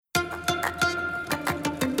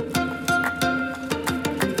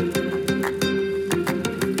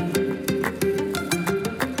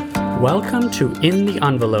Welcome to In the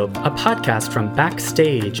Envelope, a podcast from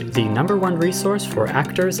Backstage, the #1 resource for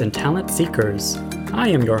actors and talent seekers. I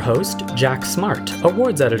am your host, Jack Smart,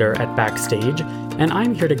 awards editor at Backstage, and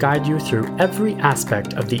I'm here to guide you through every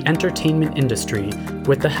aspect of the entertainment industry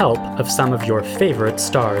with the help of some of your favorite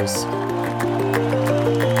stars.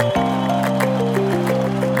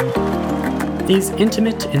 These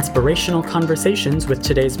intimate, inspirational conversations with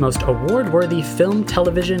today's most award-worthy film,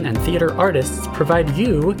 television, and theater artists provide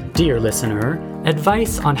you, dear listener,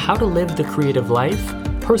 advice on how to live the creative life,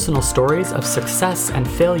 personal stories of success and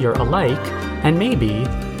failure alike, and maybe,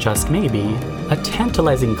 just maybe, a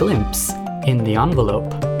tantalizing glimpse in the envelope.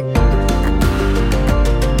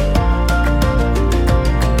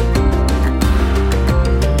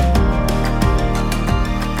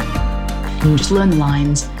 You just learn the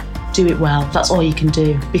lines, do it well. That's all you can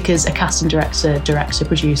do, because a casting director,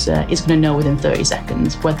 producer is going to know within 30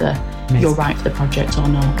 seconds whether you're right for the project or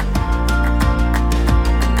not.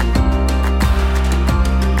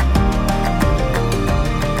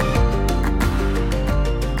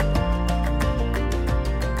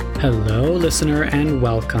 Hello, listener, and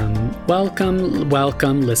welcome,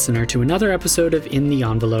 listener, to another episode of In the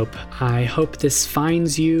Envelope. I hope this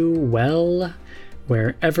finds you well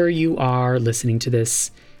wherever you are listening to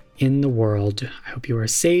this in the world. I hope you are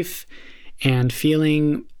safe and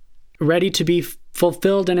feeling ready to be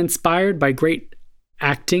fulfilled and inspired by great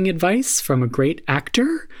acting advice from a great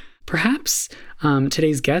actor, perhaps.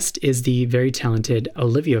 Today's guest is the very talented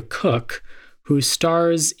Olivia Cooke, who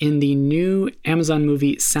stars in the new Amazon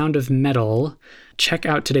movie Sound of Metal. Check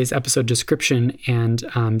out today's episode description and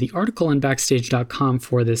the article on Backstage.com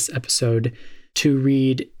for this episode to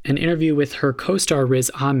read an interview with her co-star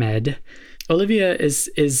Riz Ahmed. Olivia is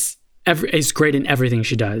great in everything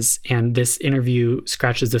she does, and this interview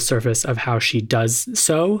scratches the surface of how she does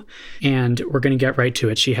so, and we're going to get right to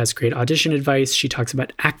it. She has great audition advice. She talks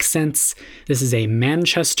about accents. This is a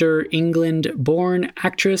Manchester, England-born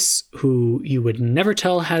actress who you would never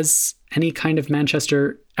tell has any kind of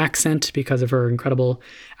Manchester accent because of her incredible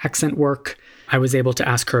accent work. I was able to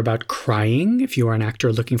ask her about crying. If you are an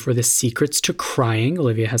actor looking for the secrets to crying,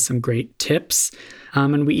 Olivia has some great tips.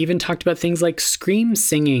 And we even talked about things like scream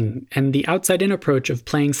singing and the outside-in approach of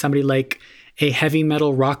playing somebody like a heavy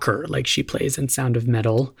metal rocker like she plays in Sound of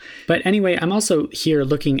Metal. But anyway, I'm also here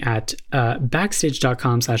looking at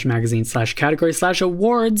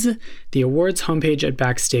backstage.com/magazine/category/awards, the awards homepage at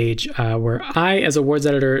Backstage, where I, as awards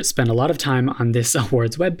editor, spend a lot of time on this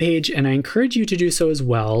awards webpage, and I encourage you to do so as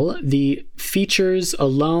well. The features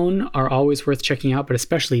alone are always worth checking out, but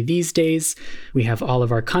especially these days, we have all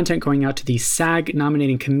of our content going out to the SAG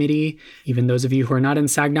nominating committee. Even those of you who are not in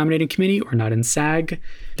SAG nominating committee or not in SAG,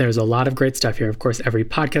 there's a lot of great stuff here. Of course, every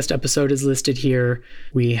podcast episode is listed here.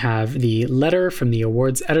 We have the letter from the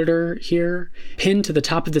awards editor here. Pinned to the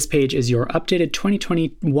top of this page is your updated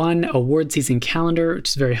 2021 award season calendar, which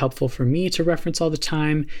is very helpful for me to reference all the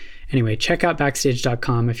time. Anyway, check out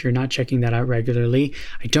Backstage.com if you're not checking that out regularly.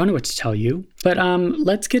 I don't know what to tell you, but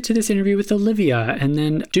let's get to this interview with Olivia, and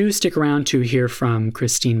then do stick around to hear from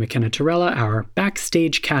Christine McKenna-Torella, our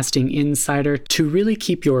Backstage casting insider, to really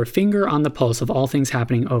keep your finger on the pulse of all things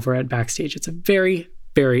happening over at Backstage. It's a very,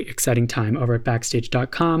 very exciting time over at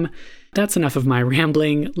Backstage.com. That's enough of my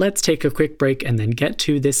rambling. Let's take a quick break and then get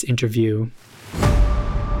to this interview.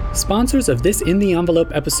 Sponsors of this In the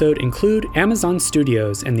Envelope episode include Amazon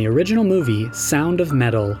Studios and the original movie Sound of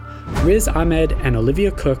Metal. Riz Ahmed and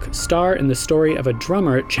Olivia Cooke star in the story of a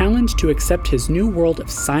drummer challenged to accept his new world of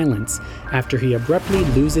silence after he abruptly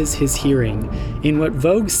loses his hearing, in what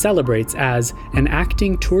Vogue celebrates as an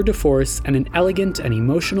acting tour de force and an elegant and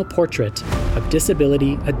emotional portrait of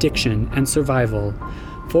disability, addiction, and survival.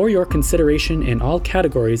 For your consideration in all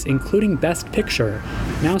categories, including Best Picture,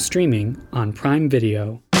 now streaming on Prime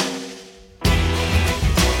Video.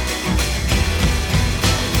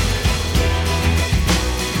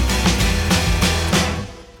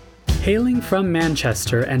 Hailing from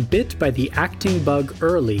Manchester and bit by the acting bug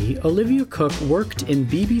early, Olivia Cooke worked in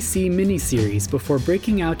BBC miniseries before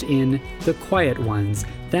breaking out in The Quiet Ones,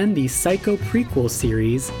 then the Psycho prequel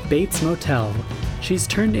series Bates Motel. She's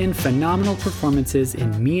turned in phenomenal performances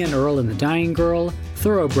in Me and Earl and the Dying Girl,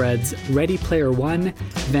 Thoroughbreds, Ready Player One,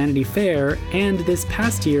 Vanity Fair, and this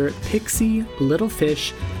past year, Pixie, Little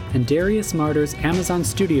Fish, and Darius Marder's Amazon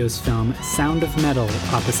Studios film Sound of Metal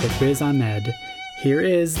opposite Riz Ahmed. Here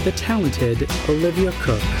is the talented Olivia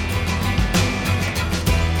Cooke.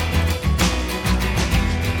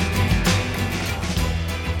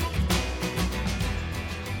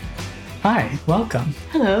 Hi, welcome.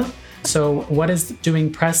 Hello. So what is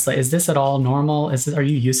doing press like? Is this at all normal? Are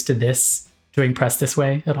you used to this, doing press this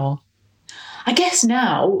way at all? I guess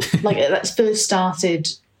now, like that's first started,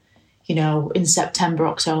 in September,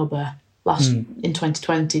 October in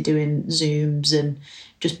 2020, doing Zooms and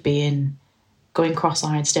just going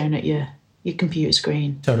cross-eyed, staring at your computer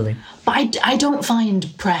screen. Totally. But I don't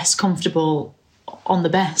find press comfortable on the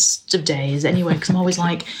best of days anyway, because I'm always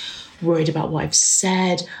like worried about what I've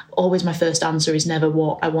said. Always my first answer is never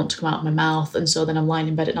what I want to come out of my mouth. And so then I'm lying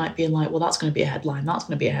in bed at night being like, well, that's going to be a headline. That's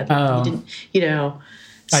going to be a headline. Oh. You didn't,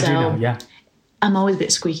 So I do know, yeah. I'm always a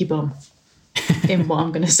bit squeaky bum in what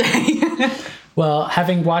I'm going to say. Well,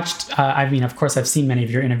 having watched, of course, I've seen many of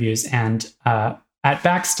your interviews, and at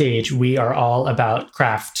Backstage, we are all about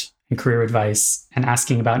craft and career advice and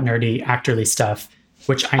asking about nerdy, actorly stuff,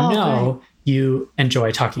 which I know you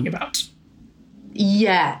enjoy talking about.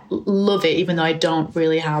 Yeah, love it, even though I don't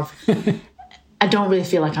really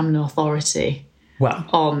feel like I'm an authority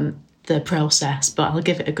on the process, but I'll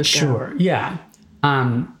give it a good go. Sure, yeah.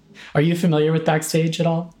 Are you familiar with Backstage at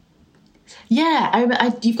all?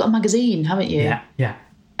 Yeah, you've got a magazine, haven't you? Yeah.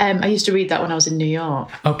 I used to read that when I was in New York.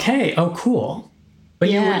 Okay, oh, cool. But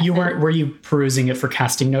you weren't, were you perusing it for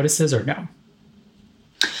casting notices or no?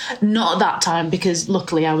 Not at that time, because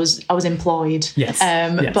luckily I was employed. Yes.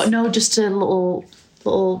 But no, just a little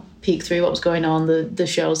peek through what was going on, the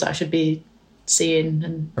shows that I should be seeing,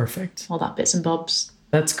 and perfect, all that bits and bobs.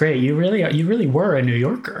 That's great. You really were a New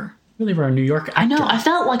Yorker. You really were a New York actor. I know. I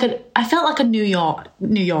felt like a New York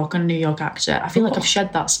actor. I feel like I've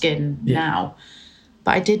shed that skin now,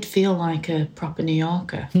 but I did feel like a proper New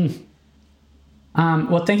Yorker.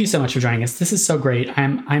 Well, thank you so much for joining us. This is so great.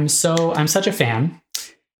 I'm such a fan.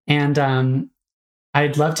 And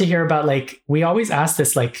I'd love to hear about, like, we always ask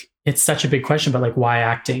this, like, it's such a big question, but like, why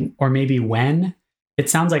acting? Or maybe when? It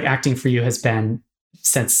sounds like acting for you has been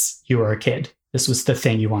since you were a kid. This was the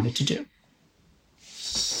thing you wanted to do.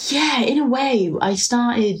 Yeah, in a way. I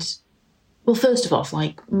started, well, first of all,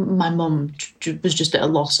 like, my mum was just at a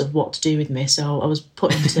loss of what to do with me. So I was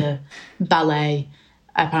put into ballet.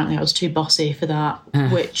 Apparently I was too bossy for that,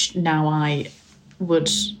 which now I would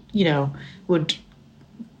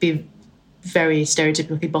be very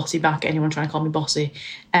stereotypically bossy back at anyone trying to call me bossy.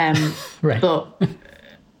 Right. But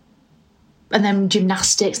and then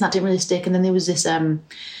gymnastics, and that didn't really stick. And then there was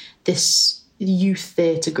this youth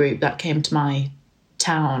theatre group that came to my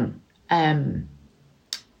town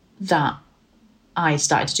that I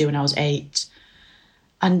started to do when I was 8.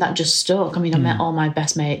 And that just stuck. I mean, I met all my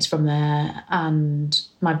best mates from there, and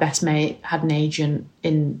my best mate had an agent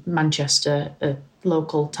in Manchester, a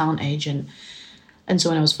local talent agent. And so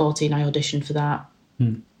when I was 14, I auditioned for that.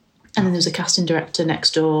 And then there was a casting director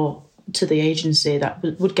next door to the agency that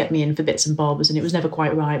would get me in for bits and bobs, and it was never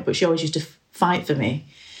quite right, but she always used to fight for me.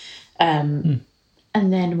 And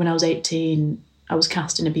then when I was 18, I was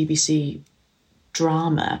cast in a BBC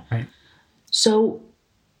drama. Right. So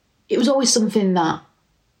it was always something that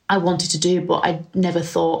I wanted to do, but I never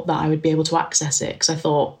thought that I would be able to access it, because I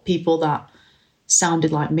thought people that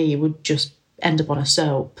sounded like me would just end up on a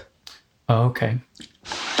soap. Oh, okay.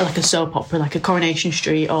 Like a soap opera, like a Coronation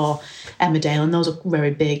Street or Emmerdale, and those are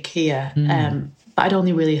very big here. But I'd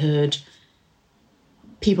only really heard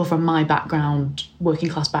people from my background, working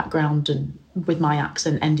class background, and with my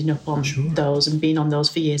accent ending up on those and being on those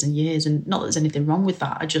for years and years. And not that there's anything wrong with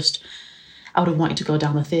that. I would have wanted to go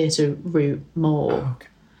down the theatre route more. Oh, okay.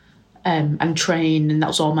 And train, and that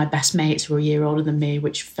was all my best mates who were a year older than me,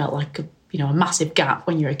 which felt like a massive gap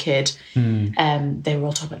when you're a kid. They were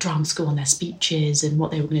all talking about drama school and their speeches and what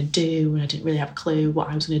they were going to do, and I didn't really have a clue what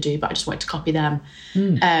I was going to do, but I just wanted to copy them.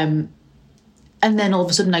 And then all of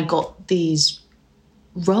a sudden I got these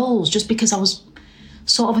roles just because I was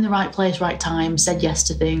sort of in the right place, right time, said yes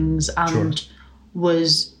to things, and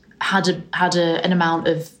had an amount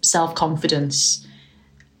of self-confidence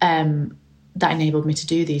that enabled me to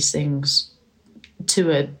do these things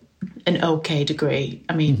to an okay degree.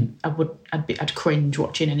 I mean, I'd cringe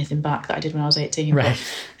watching anything back that I did when I was 18. Right.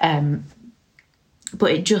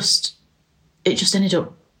 But it just ended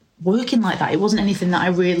up working like that. It wasn't anything that I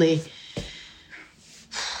really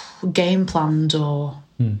game planned or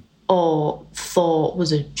thought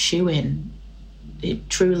was a shoe-in. It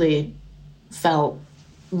truly felt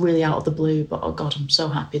really out of the blue, but oh God, I'm so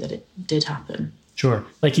happy that it did happen. Sure.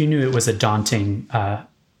 Like, you knew it was a daunting,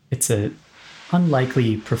 it's a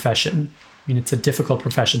unlikely profession. I mean, it's a difficult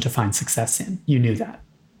profession to find success in. You knew that.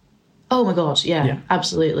 Oh my God, yeah.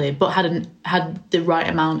 Absolutely. But had the right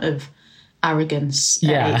amount of arrogance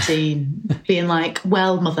at 18, being like,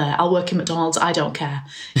 well, mother, I'll work in McDonald's, I don't care,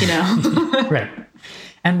 Right.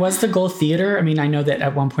 And was the goal theatre? I mean, I know that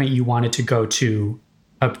at one point you wanted to go to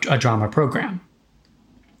a drama program.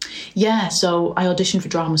 Yeah, so I auditioned for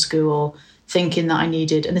drama school thinking that I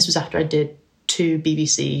needed, and this was after I did 2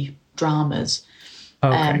 BBC dramas,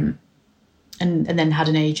 Okay. And then had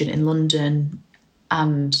an agent in London.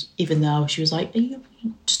 And even though she was like, are you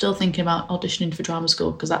still thinking about auditioning for drama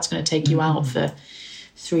school? Because that's going to take you out for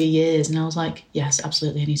 3 years. And I was like, yes,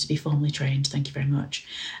 absolutely. I need to be formally trained. Thank you very much.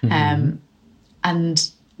 And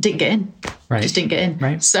didn't get in. Right. Just didn't get in.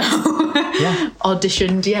 Right. So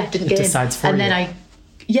auditioned, didn't get in. Decides for you. And then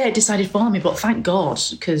it decided for me. But thank God,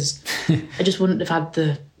 because I just wouldn't have had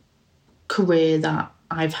the career that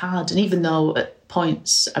I've had. And even though at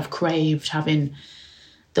points I've craved having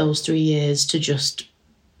those 3 years to just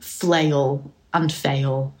flail and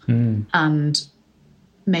fail and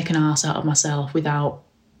make an arse out of myself without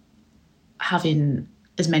having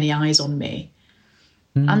as many eyes on me.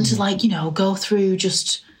 And to go through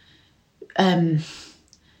just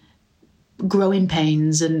growing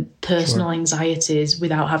pains and personal anxieties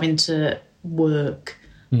without having to work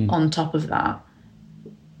on top of that.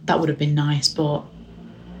 That would have been nice, but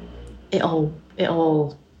it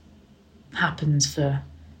all happens for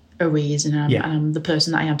a reason, and I'm the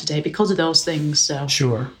person that I am today because of those things. So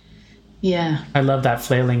I love that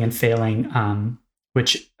flailing and failing,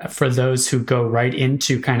 which for those who go right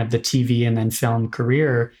into kind of the TV and then film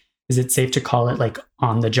career, is it safe to call it like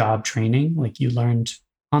on the job training? Like you learned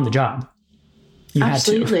on the job.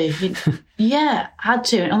 Absolutely. Had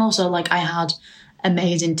to. And also like I had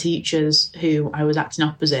amazing teachers who I was acting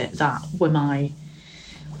opposite that were my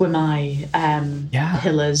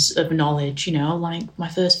pillars of knowledge. Like my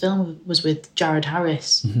first film was with Jared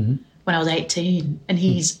Harris when I was 18, and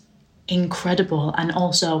he's incredible and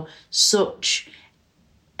also such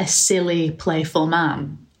a silly, playful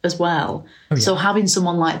man as well. So having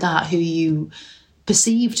someone like that who you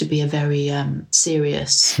perceive to be a very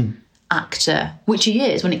serious actor, which he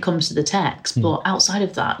is when it comes to the text, but outside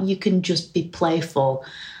of that you can just be playful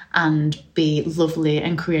and be lovely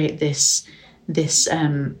and create this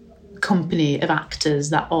company of actors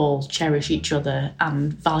that all cherish each other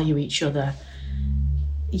and value each other.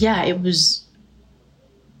 It was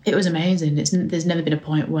amazing. There's never been a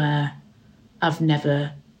point where I've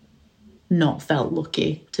never not felt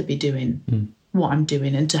lucky to be doing what I'm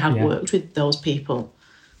doing and to have worked with those people.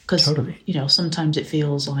 Because, sometimes it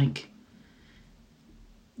feels like,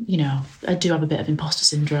 I do have a bit of imposter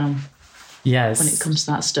syndrome. Yes. When it comes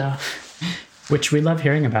to that stuff. Which we love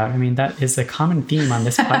hearing about. I mean, that is a common theme on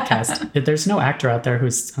this podcast. There's no actor out there who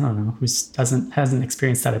hasn't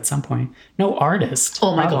experienced that at some point. No artist.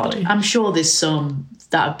 Oh my God. I'm sure there's some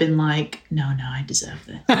that have been like, no, I deserve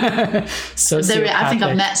this. I think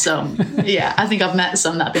I've met some. I think I've met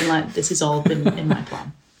some that have been like, this has all been in my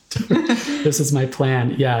plan. This is my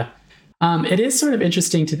plan. Yeah. It is sort of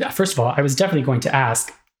interesting first of all, I was definitely going to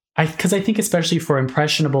ask, because I think especially for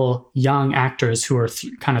impressionable young actors who are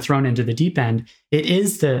kind of thrown into the deep end, it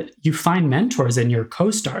is that you find mentors in your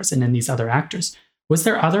co-stars and in these other actors. Was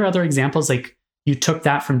there other examples, like you took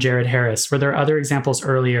that from Jared Harris? Were there other examples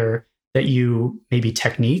earlier that you, maybe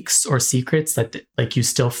techniques or secrets that like you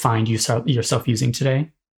still find yourself using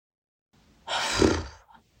today?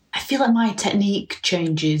 I feel like my technique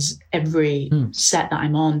changes every set that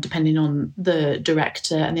I'm on, depending on the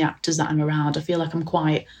director and the actors that I'm around. I feel like I'm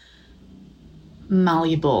quite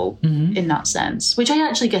malleable in that sense, which I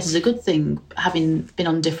actually guess is a good thing, having been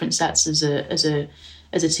on different sets as a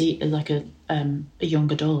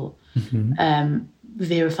young adult.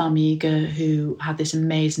 Vera Farmiga, who had this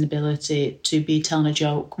amazing ability to be telling a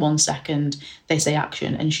joke 1 second, they say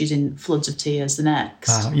action, and she's in floods of tears the next.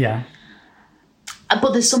 Wow, yeah.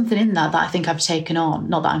 But there's something in that I think I've taken on.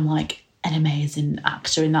 Not that I'm like an amazing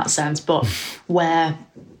actor in that sense, but where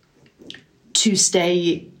to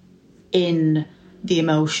stay in the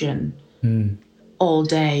emotion all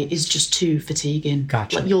day is just too fatiguing.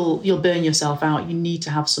 Gotcha. Like you'll burn yourself out. You need to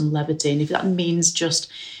have some levity. And if that means just,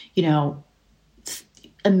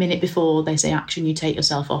 a minute before they say action, you take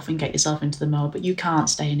yourself off and get yourself into the mode, but you can't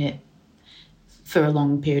stay in it for a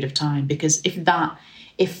long period of time, because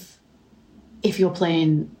if you're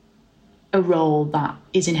playing a role that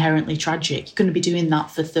is inherently tragic, you're going to be doing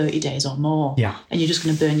that for 30 days or more. Yeah. And you're just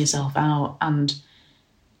going to burn yourself out. And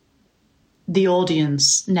the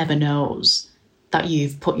audience never knows that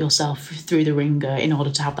you've put yourself through the ringer in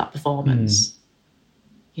order to have that performance.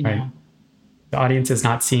 Right. The audience is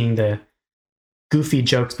not seeing the goofy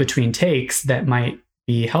jokes between takes that might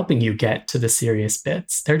be helping you get to the serious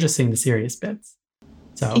bits. They're just seeing the serious bits.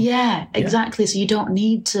 So yeah, exactly. So you don't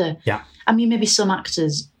need to. Yeah. I mean, maybe some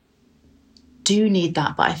actors do need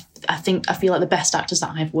that, but I feel like the best actors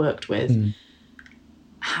that I've worked with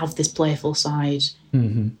have this playful side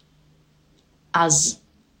as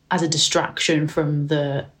a distraction from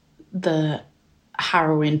the the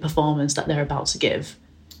harrowing performance that they're about to give.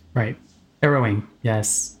 Right. Harrowing.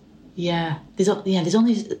 Yes. Yeah. There's only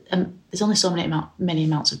so many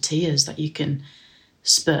amounts of tears that you can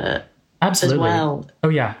spurt. Absolutely. As well. Oh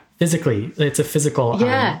yeah. Physically, it's a physical.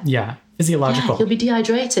 Physiological. Yeah, you'll be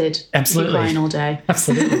dehydrated. Absolutely. If you're crying all day.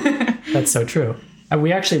 Absolutely. That's so true.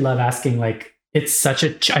 We actually love asking, like, it's such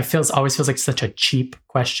a, always feels like such a cheap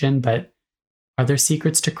question, but are there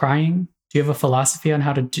secrets to crying? Do you have a philosophy on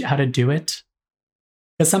how to do it?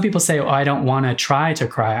 Because some people say, oh, I don't want to try to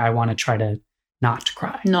cry. I want to try to not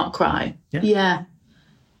cry. Not cry. Yeah.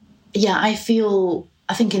 Yeah, I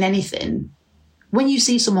think in anything, when you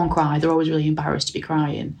see someone cry, they're always really embarrassed to be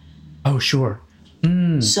crying. Oh, sure.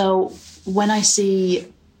 So when I see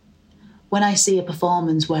a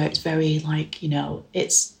performance where it's very like, you know,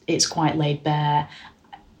 it's quite laid bare,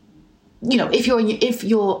 you know, if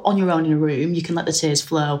you're on your own in a room, you can let the tears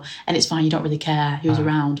flow and it's fine. You don't really care who's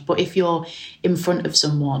around. But if you're in front of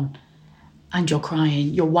someone and you're crying,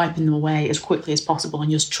 you're wiping them away as quickly as possible and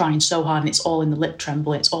you're just trying so hard and it's all in the lip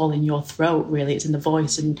tremble. It's all in your throat, really. It's in the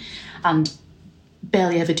voice and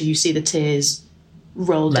barely ever do you see the tears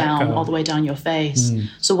roll down all the way down your face.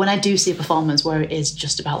 So when I do see a performance where it is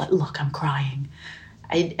just about like, look, I'm crying,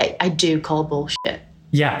 I do call bullshit.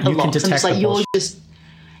 Yeah, you can detect. I'm just like, like,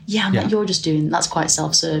 you're just doing, that's quite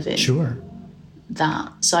self-serving. Sure.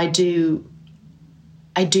 That. So I do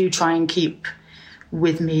try and keep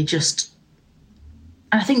with me just,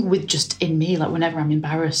 and I think with just in me, like whenever I'm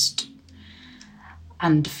embarrassed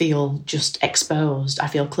and feel just exposed, I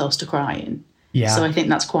feel close to crying. Yeah. So I think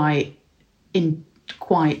that's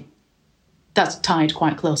that's tied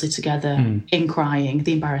quite closely together in crying,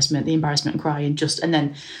 the embarrassment and crying, and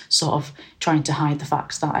then sort of trying to hide the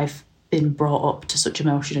fact that I've been brought up to such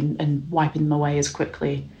emotion and wiping them away as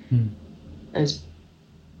quickly as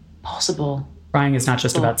possible. Crying is not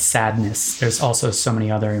just about sadness. There's also so many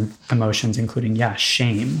other emotions, including,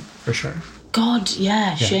 shame, for sure. God,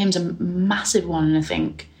 shame's a massive one. And I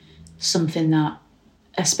think something that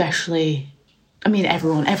especially, I mean,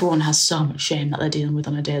 everyone has so much shame that they're dealing with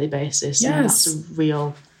on a daily basis. Yes. And that's a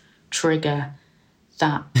real trigger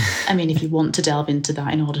that, I mean, if you want to delve into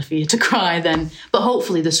that in order for you to cry, then, but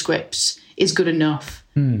hopefully the script is good enough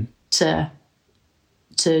to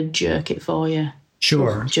jerk it for you.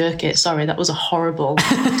 Sure. Oh, jerk it. Sorry, that was a horrible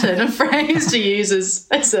turn of phrase to use as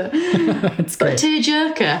a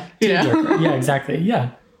tearjerker. Tearjerker. Yeah, exactly.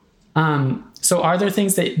 Yeah. So are there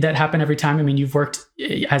things that happen every time? I mean, you've worked,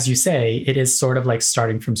 as you say, it is sort of like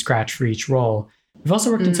starting from scratch for each role. You've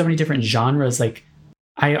also worked in so many different genres. Like,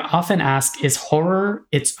 I often ask, is horror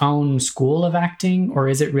its own school of acting, or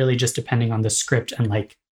is it really just depending on the script and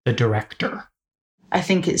like the director? I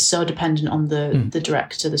think it's so dependent on the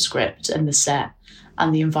director, the script, and the set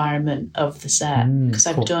and the environment of the set. Because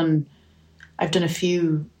I've done a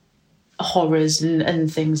few horrors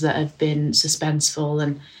and things that have been suspenseful,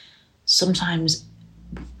 and sometimes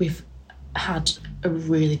we've had a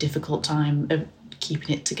really difficult time of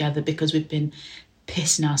keeping it together because we've been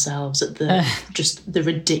pissing ourselves at just the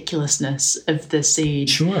ridiculousness of the scene.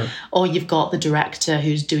 Sure. Or you've got the director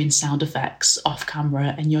who's doing sound effects off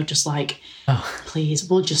camera and you're just like, please,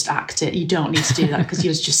 we'll just act it. You don't need to do that because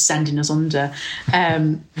you're just sending us under.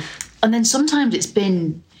 And then sometimes it's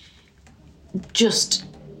been just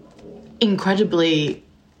incredibly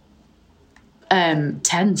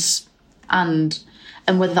tense, and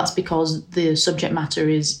whether that's because the subject matter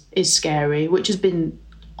is scary, which has been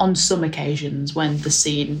on some occasions when the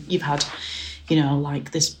scene you've had,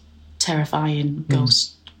 like this terrifying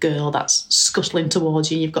ghost girl that's scuttling towards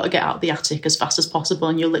you and you've got to get out of the attic as fast as possible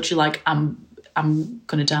and you're literally like, I'm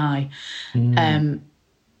gonna die.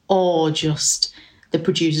 Or just the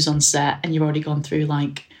producer's on set and you've already gone through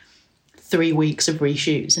like 3 weeks of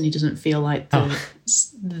reshoots and he doesn't feel like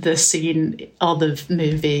the scene or the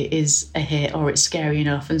movie is a hit or it's scary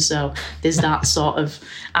enough, and so there's that sort of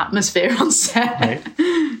atmosphere on set. Right.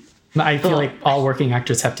 I feel like all working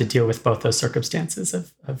actors have to deal with both those circumstances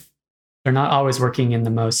of they're not always working in the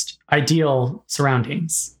most ideal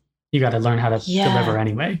surroundings. You got to learn how to deliver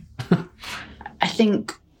anyway. I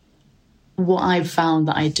think what I've found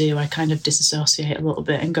that I do, I kind of disassociate a little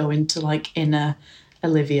bit and go into like inner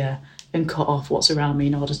Olivia and cut off what's around me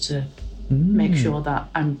in order to make sure that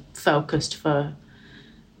I'm focused for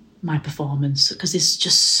my performance, because there's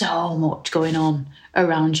just so much going on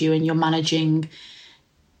around you and you're managing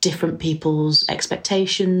different people's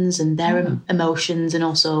expectations and their emotions, and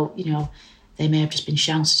also, they may have just been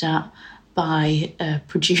shouted at by a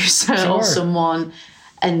producer or someone,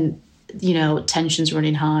 and tension's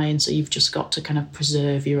running high, and so you've just got to kind of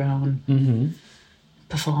preserve your own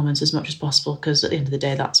performance as much as possible, because at the end of the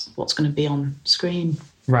day, that's what's going to be on screen.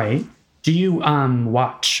 Right. Do you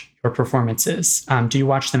watch your performances? Do you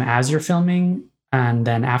watch them as you're filming and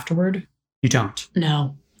then afterward? You don't?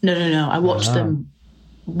 No. I watch them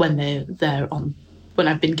when they're on, when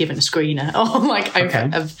I've been given a screener, or like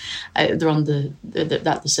they're on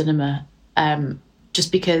the cinema.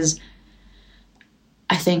 Just because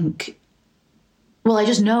I think, well, I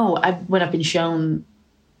just know when I've been shown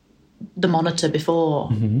the monitor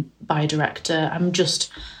before by a director, I'm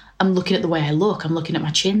looking at the way I look. I'm looking at my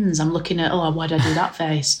chins. I'm looking at, why did I do that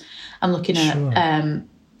face? I'm looking at,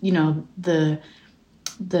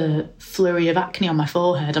 the flurry of acne on my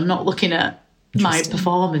forehead. I'm not looking at my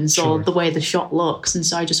performance or the way the shot looks. And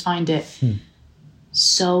so I just find it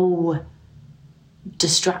so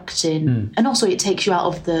distracting. And also it takes you out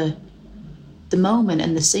of the moment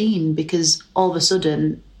and the scene, because all of a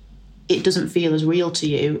sudden it doesn't feel as real to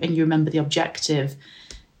you, and you remember the objective.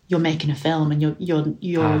 You're making a film, and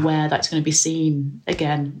you're aware that it's going to be seen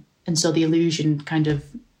again, and so the illusion kind of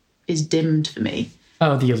is dimmed for me.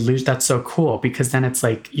 Oh, the illusion! That's so cool, because then it's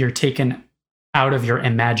like you're taken out of your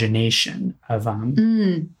imagination of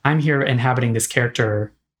I'm here inhabiting this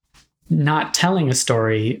character, not telling a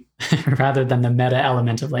story, rather than the meta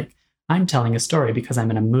element of like, I'm telling a story because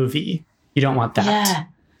I'm in a movie. You don't want that. Yeah.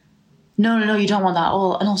 No, you don't want that at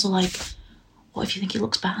all. And also, like, what if you think it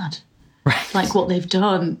looks bad? Right. Like what they've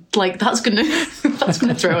done. Like that's gonna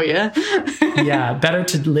throw you. Yeah. Better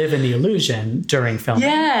to live in the illusion during filming.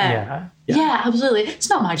 Yeah, absolutely. It's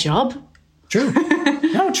not my job. True.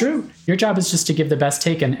 No, true. Your job is just to give the best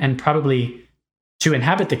take and probably to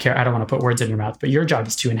inhabit the character. I don't want to put words in your mouth, but your job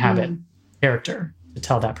is to inhabit character, to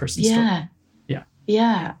tell that person's story. Yeah.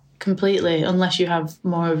 Yeah, completely. Unless you have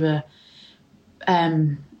more of a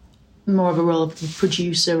role of a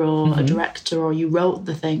producer or a director, or you wrote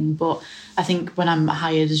the thing. But I think when I'm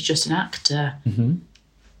hired as just an actor,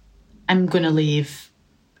 I'm going to leave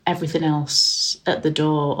everything else at the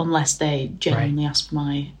door unless they genuinely ask for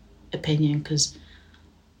my opinion. Because,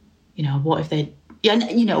 what if they... Yeah,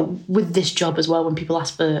 and, with this job as well, when people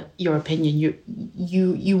ask for your opinion,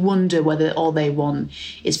 you wonder whether all they want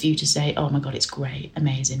is for you to say, oh my God, it's great,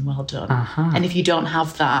 amazing, well done. And if you don't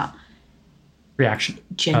have that reaction,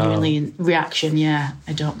 reaction,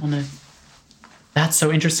 I don't want to... That's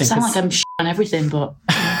so interesting. Sound like I'm on everything, but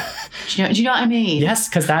do you know what I mean? Yes,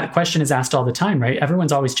 because that question is asked all the time, right?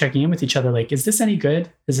 Everyone's always checking in with each other, like, is this any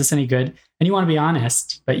good? Is this any good? And you want to be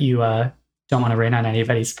honest, but you don't want to rain on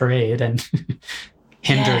anybody's parade and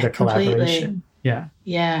hinder the collaboration. Completely.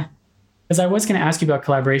 Yeah. Because I was going to ask you about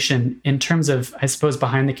collaboration in terms of, I suppose,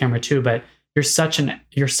 behind the camera too, but you're such an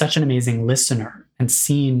amazing listener and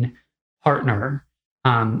scene partner.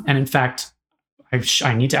 And in fact,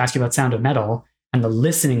 I need to ask you about Sound of Metal and the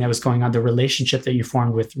listening that was going on, the relationship that you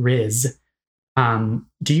formed with Riz. Do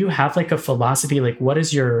you have like a philosophy? Like, what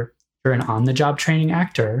is you're an on-the-job training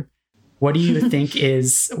actor. What do you think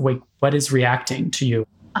is, like, what is reacting to you?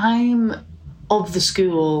 I'm of the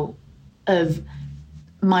school of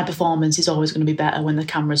my performance is always going to be better when the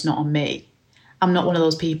camera's not on me. I'm not one of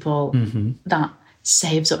those people that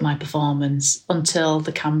saves up my performance until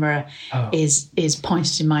the camera is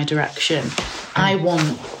pointed in my direction. I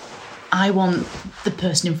want the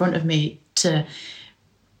person in front of me to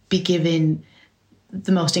be giving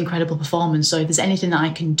the most incredible performance. So if there's anything that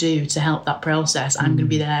I can do to help that process, I'm going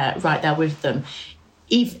to be right there with them.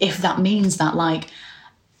 If that means that like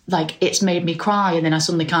it's made me cry and then I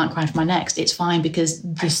suddenly can't cry for my next, it's fine, because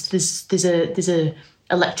there's a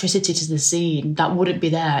electricity to the scene that wouldn't be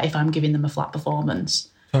there if I'm giving them a flat performance.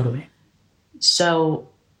 Totally. So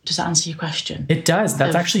does that answer your question? It does.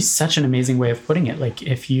 That's actually such an amazing way of putting it. Like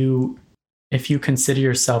if you consider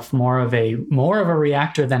yourself more of a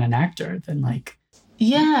reactor than an actor, then like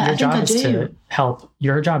your job is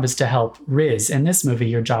to help Riz. In this movie,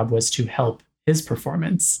 your job was to help his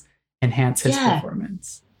performance, enhance his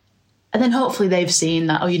performance. And then hopefully they've seen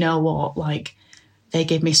that, oh, you know what, like they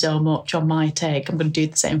gave me so much on my take, I'm going to do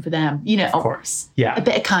the same for them. Of course. Yeah. A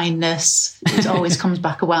bit of kindness. It always comes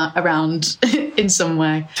back around in some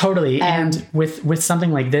way. Totally. And with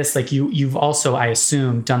something like this, like you've also, I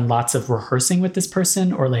assume, done lots of rehearsing with this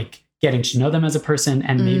person, or like getting to know them as a person.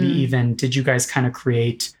 And maybe even, did you guys kind of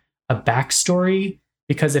create a backstory?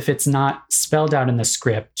 Because if it's not spelled out in the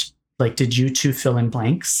script, like, did you two fill in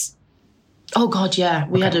blanks? Oh God, yeah.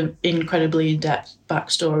 We had an incredibly in-depth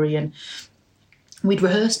backstory, and we'd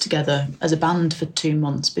rehearsed together as a band for 2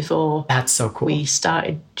 months before. That's so cool. We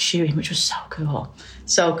started shooting, which was so cool.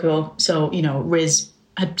 So cool. So, Riz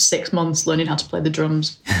had 6 months learning how to play the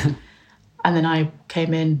drums. And then I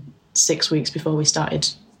came in 6 weeks before we started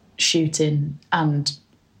shooting and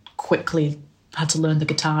quickly had to learn the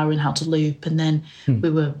guitar and how to loop. And then we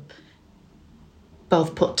were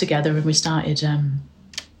both put together and we started,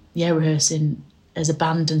 rehearsing as a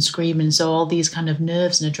band and screaming. So all these kind of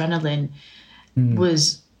nerves and adrenaline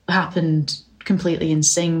happened completely in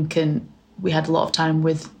sync. And we had a lot of time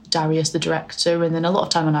with Darius, the director, and then a lot of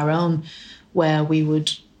time on our own where we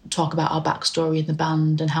would talk about our backstory in the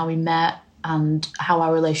band and how we met and how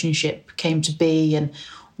our relationship came to be and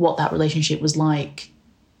what that relationship was like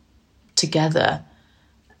together.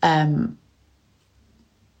 It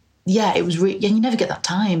was and you never get that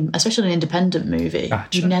time, especially in an independent movie.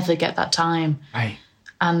 Gotcha. You never get that time. Right.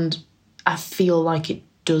 And I feel like it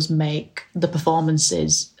does make the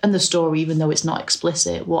performances and the story, even though it's not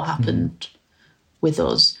explicit, what happened with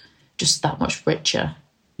us, just that much richer.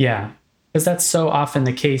 Yeah. Because that's so often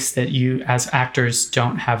the case that you as actors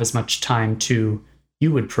don't have as much time to,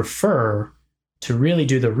 you would prefer to really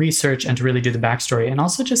do the research and to really do the backstory. And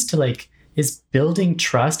also just to like, is building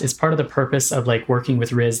trust is part of the purpose of like working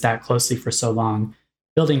with Riz that closely for so long,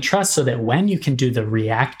 building trust so that when you can do the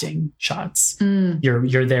reacting shots,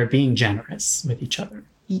 you're there being generous with each other.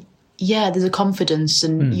 Yeah, there's a confidence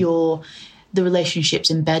and the relationship's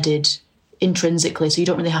embedded intrinsically, so you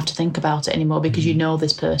don't really have to think about it anymore because you know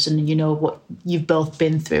this person and you know what you've both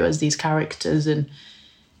been through as these characters. And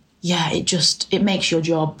yeah, it makes your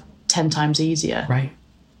job 10 times easier. Right.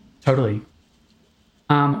 Totally.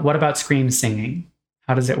 What about scream singing?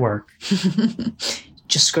 How does it work?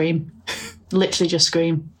 Just scream. Literally just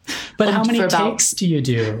scream. But how many takes do you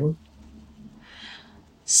do?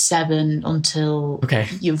 7 until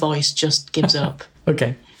your voice just gives up.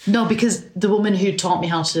 Okay. No, because the woman who taught me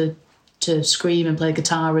how to scream and play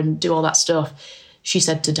guitar and do all that stuff, she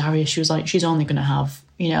said to Darius, she was like, she's only going to have,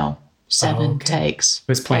 7 takes. It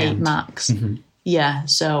was planned. 8 max. Mm-hmm. Yeah,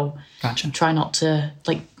 so gotcha. Try not to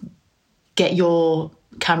get your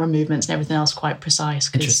camera movements and everything else quite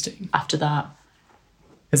precise. Interesting. After that.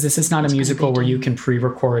 Because this is not a musical where you can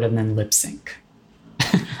pre-record and then lip sync.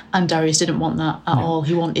 And Darius didn't want that at all.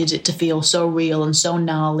 He wanted it to feel so real and so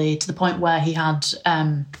gnarly to the point where he had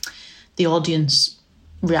the audience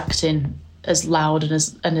reacting as loud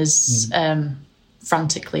and as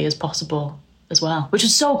frantically as possible as well, which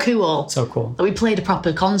is so cool. So cool. That we played a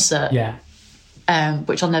proper concert. Yeah.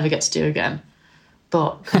 Which I'll never get to do again.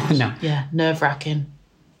 But gosh, no. Yeah, nerve-wracking.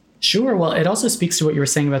 Sure. Well, it also speaks to what you were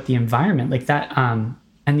saying about the environment, like that,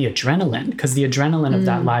 and the adrenaline, because the adrenaline of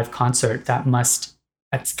that live concert,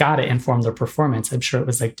 that's got to inform the performance. I'm sure it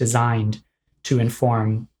was like designed to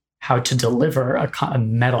inform how to deliver a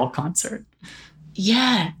metal concert.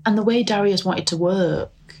 Yeah. And the way Darius wanted to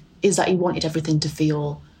work is that he wanted everything to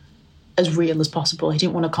feel as real as possible. He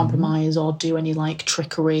didn't want to compromise or do any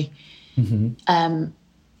trickery. Mm-hmm.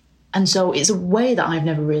 And so it's a way that I've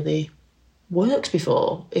never really worked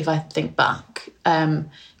before, if I think back,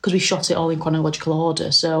 because we shot it all in chronological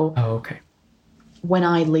order. So when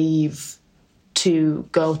I leave to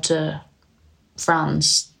go to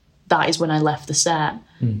France, that is when I left the set,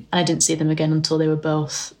 and I didn't see them again until we were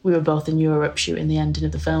both in Europe shooting the ending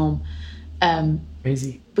of the film.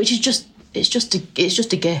 Crazy. Which is it's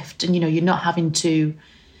just a gift, and you're not having to,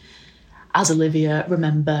 as Olivia,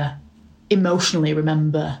 emotionally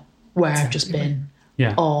remember where I've just been,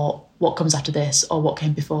 or what comes after this, or what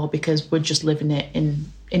came before, because we're just living it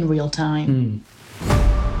in real time.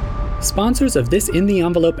 Sponsors of this In the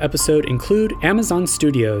Envelope episode include Amazon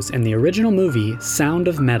Studios and the original movie Sound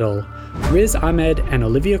of Metal. Riz Ahmed and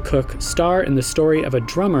Olivia Cooke star in the story of a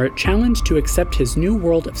drummer challenged to accept his new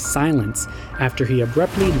world of silence after he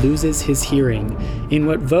abruptly loses his hearing, in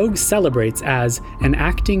what Vogue celebrates as an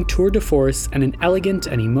acting tour de force and an elegant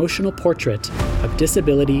and emotional portrait of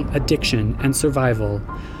disability, addiction, and survival.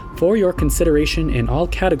 For your consideration in all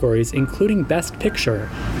categories, including Best Picture,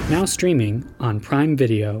 now streaming on Prime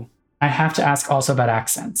Video. I have to ask also about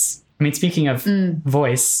accents. I mean, speaking of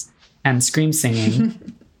voice and scream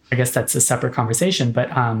singing, I guess that's a separate conversation, but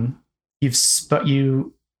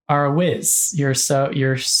you are a whiz. You're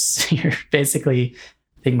basically,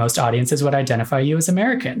 I think most audiences would identify you as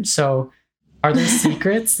American. So are there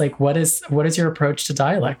secrets? What is your approach to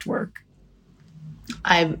dialect work?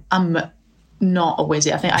 I'm not a whiz.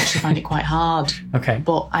 I think I actually find it quite hard. Okay.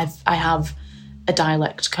 But I have a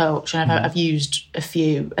dialect coach, and I've used a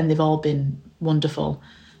few, and they've all been wonderful.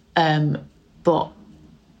 But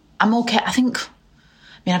I'm okay. I've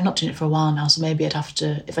not done it for a while now, so maybe I'd have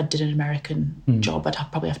to, if I did an American job, I'd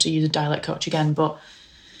probably have to use a dialect coach again. But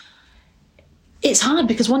it's hard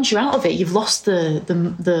because once you're out of it, you've lost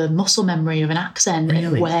the muscle memory of an accent, really?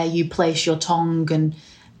 And where you place your tongue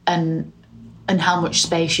and and how much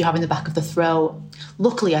space you have in the back of the throat.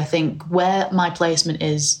 Luckily, I think where my placement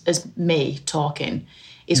is as me talking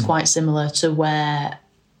is quite similar to where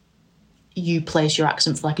you place your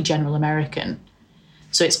accent for like a general American.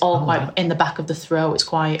 So it's all quite in the back of the throat. It's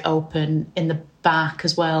quite open in the back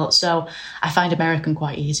as well. So I find American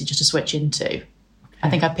quite easy just to switch into. Okay. I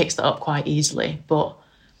think I picked that up quite easily. But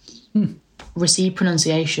received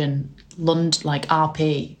pronunciation, like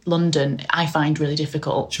RP, London, I find really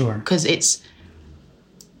difficult. Sure. Because it's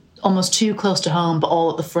almost too close to home, but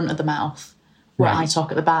all at the front of the mouth, where I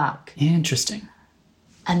talk at the back. Interesting.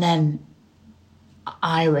 And then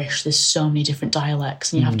Irish, there's so many different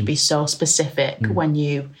dialects, and you have to be so specific when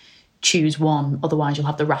you choose one, otherwise you'll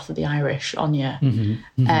have the wrath of the Irish on you,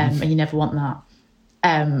 and you never want that.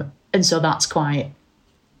 And so that's a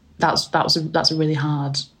really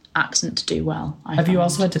hard accent to do well. Have you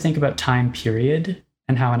also had to think about time period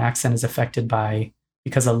and how an accent is affected by,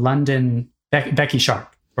 because a London Becky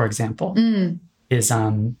Sharp, for example, is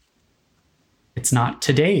it's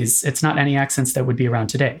not any accents that would be around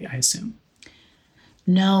today, I assume.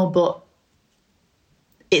 No, but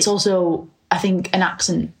it's also, I think, an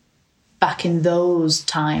accent back in those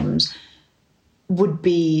times would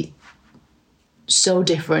be so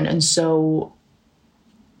different and so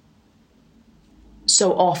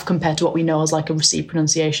off compared to what we know as like a received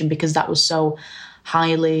pronunciation, because that was so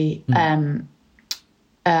highly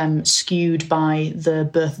skewed by the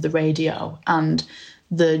birth of the radio and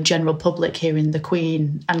the general public hearing the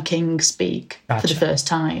Queen and King speak for the first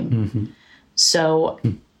time. So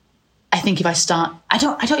I think if I start, I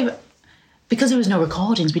don't even, because there was no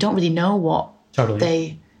recordings, we don't really know what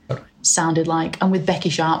they sounded like. And with Becky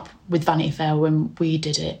Sharp, with Vanity Fair, when we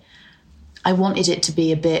did it, I wanted it to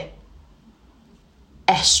be a bit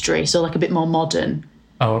estery, so like a bit more modern.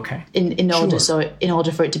 Oh, okay. In order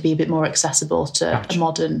for it to be a bit more accessible to a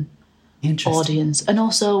modern audience. And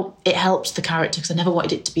also it helps the character, because I never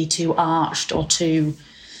wanted it to be too arched or too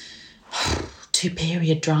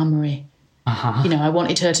period drama-y. You know, I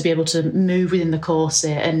wanted her to be able to move within the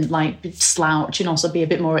corset and like slouch and also be a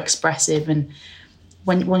bit more expressive. And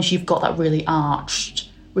once you've got that really arched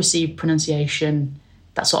received pronunciation,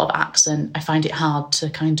 that sort of accent, I find it hard to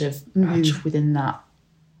kind of move within that.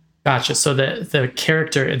 Gotcha. So the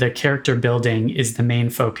character building is the main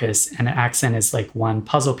focus, and an accent is like one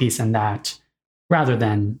puzzle piece in that, rather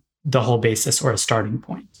than the whole basis or a starting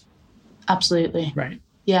point. Absolutely. Right.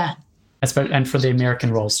 Yeah. And for the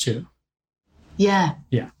American roles too. Yeah.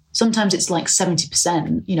 Yeah. Sometimes it's like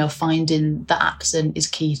 70%, you know, finding the accent is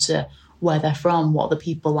key to where they're from, what are the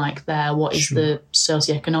people like there, what is the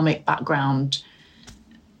socioeconomic background.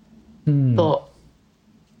 But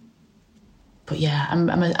yeah,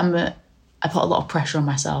 I put a lot of pressure on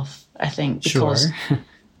myself, I think, because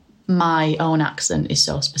my own accent is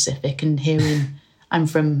so specific, and hearing I'm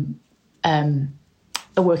from a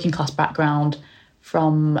working class background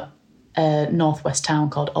from a northwest town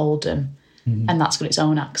called Oldham, and that's got its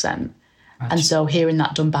own accent. And so hearing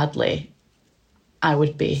that done badly, I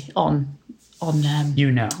would be on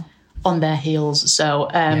their heels. So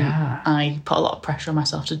I put a lot of pressure on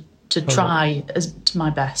myself to try to my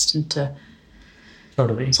best and to.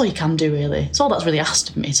 Totally. That's all you can do, really. It's all that's really asked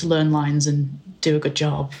of me, to learn lines and do a good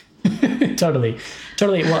job. Totally.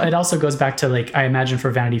 Well, it also goes back to, like, I imagine for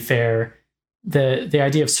Vanity Fair, the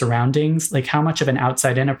idea of surroundings, like how much of an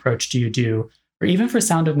outside-in approach do you do? Or even for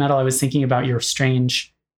Sound of Metal, I was thinking about your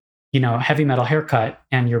strange, heavy metal haircut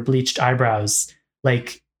and your bleached eyebrows.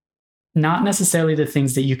 Like, not necessarily the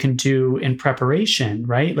things that you can do in preparation,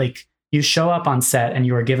 right? Like, you show up on set and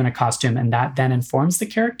you are given a costume, and that then informs the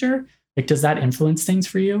character. Like, does that influence things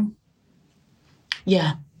for you?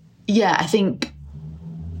 Yeah, I think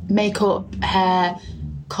makeup, hair,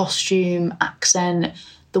 costume, accent,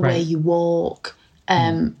 the way you walk,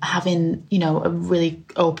 having, a really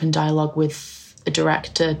open dialogue with a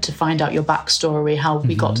director to find out your backstory, how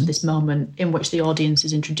we got to this moment in which the audience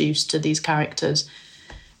is introduced to these characters,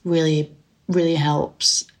 really, really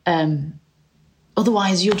helps.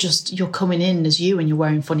 Otherwise, you're coming in as you and you're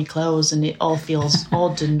wearing funny clothes and it all feels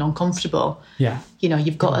odd and uncomfortable. Yeah.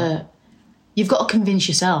 You've got to convince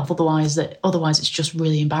yourself. Otherwise, it's just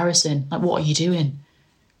really embarrassing. Like, what are you doing?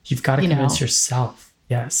 You've got to convince yourself.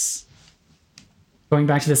 Yes. Going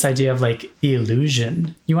back to this idea of like the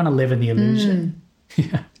illusion. You want to live in the illusion.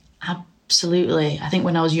 Yeah. Absolutely. I think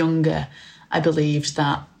when I was younger, I believed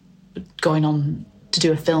that going on to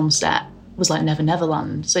do a film set was like Never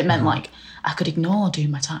Neverland. So it meant like I could ignore doing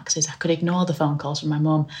my taxes. I could ignore the phone calls from my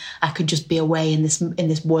mum. I could just be away in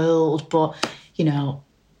this world. But,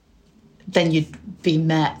 then you'd be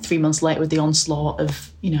met 3 months later with the onslaught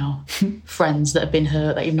of, you know, friends that have been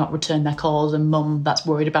hurt, that you've not returned their calls, and mum that's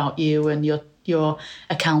worried about you, and your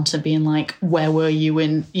accountant being like, where were you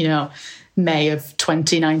in, you know, May of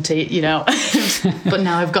 2019, you know. But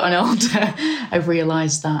now I've gotten older, I've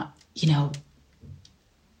realised that, you know,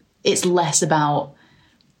 it's less about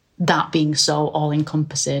that being so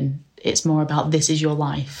all-encompassing. It's more about this is your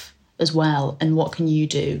life as well, and what can you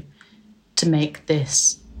do to make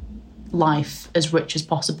this life as rich as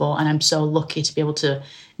possible. And I'm so lucky to be able to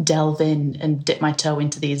delve in and dip my toe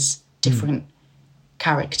into these different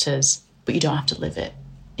characters, but you don't have to live it.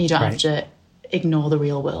 You don't have to ignore the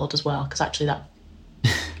real world as well, because actually that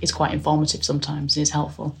is quite informative sometimes and is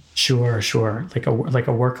helpful. Sure. Like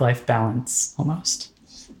a work-life balance almost.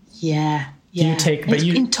 Yeah. It's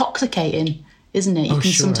intoxicating, isn't it? You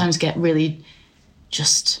can sometimes get really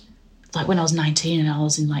just... Like when I was 19 and I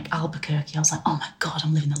was in like Albuquerque, I was like, oh my God,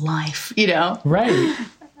 I'm living the life, you know? Right.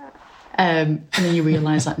 And then you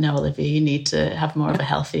realise that, no, Olivia, you need to have more of a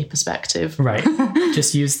healthy perspective. Right.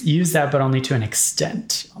 Just use that, but only to an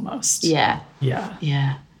extent almost. Yeah.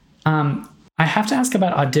 I have to ask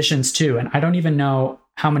about auditions too. And I don't even know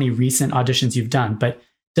how many recent auditions you've done, but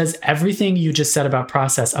does everything you just said about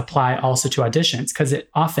process apply also to auditions? Because it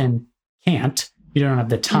often can't. You don't have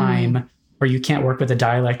the time. Or you can't work with a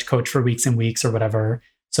dialect coach for weeks and weeks or whatever.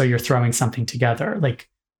 So you're throwing something together. Like,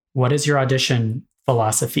 what is your audition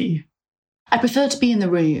philosophy? I prefer to be in the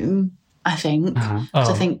room, I think.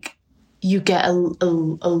 I think you get a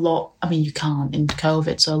lot. I mean, you can't in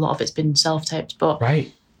COVID, so a lot of it's been self-taped. But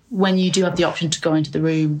when you do have the option to go into the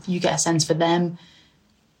room, you get a sense for them.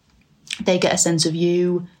 They get a sense of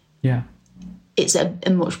you. Yeah. It's a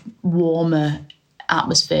much warmer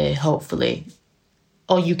atmosphere, hopefully.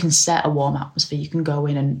 Or you can set a warm atmosphere. You can go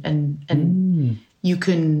in and you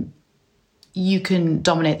can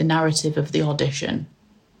dominate the narrative of the audition.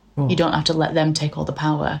 Oh. You don't have to let them take all the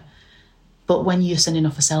power. But when you're sending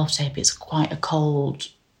off a self-tape, it's quite a cold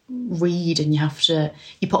read, and you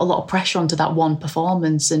put a lot of pressure onto that one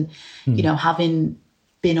performance. And, you know, having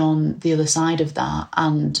been on the other side of that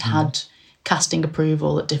and had casting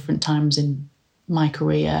approval at different times in my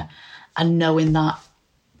career, and knowing that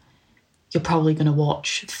you're probably going to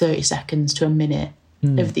watch 30 seconds to a minute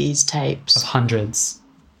of these tapes. Of hundreds.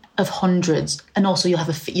 And also you'll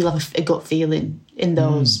have a gut feeling in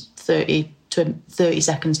those 30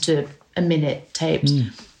 seconds to a minute tapes.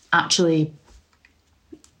 Actually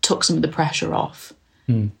took some of the pressure off.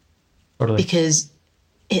 Totally. Because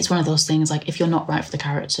it's one of those things, like, if you're not right for the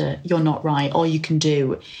character, you're not right. All you can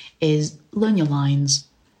do is learn your lines,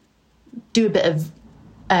 do a bit of...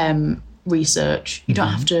 research. You don't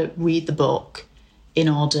have to read the book in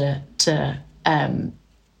order to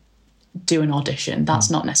do an audition.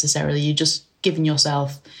 That's not necessarily. You're just giving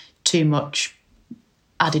yourself too much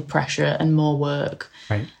added pressure and more work.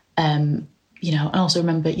 Right. You know, and also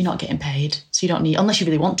remember, you're not getting paid, so you don't need, unless you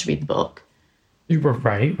really want to read the book.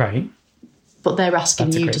 Right. But they're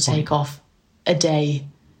asking you to take off a day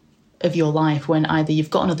of your life when either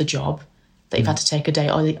you've got another job that you've had to take a day,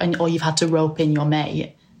 or you've had to rope in your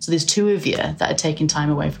mate. So there's two of you that are taking time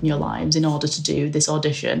away from your lives in order to do this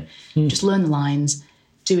audition. Just learn the lines,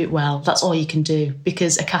 do it well. That's all you can do,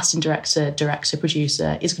 because a casting director,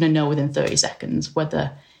 producer is going to know within 30 seconds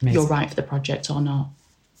whether you're right for the project or not.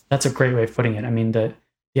 That's a great way of putting it. I mean, the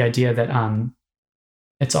idea that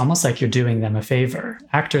it's almost like you're doing them a favor.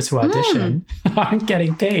 Actors who audition aren't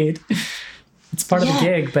getting paid. It's part of the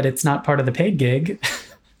gig, but it's not part of the paid gig.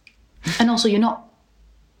 And also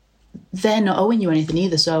they're not owing you anything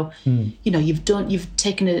either. So, you know, you've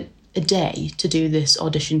taken a day to do this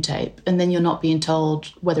audition tape, and then you're not being told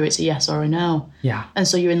whether it's a yes or a no. Yeah. And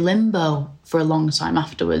so you're in limbo for a long time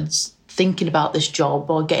afterwards, thinking about this job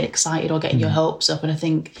or getting excited or getting your hopes up. And I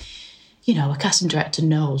think, you know, a casting director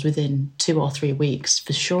knows within 2 or 3 weeks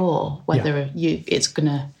for sure whether you're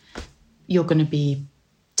going to be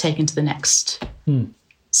taken to the next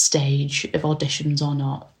stage of auditions or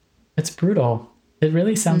not. It's brutal. It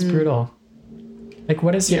really sounds brutal. Like,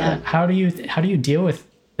 what is how do you deal with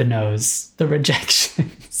the no's, the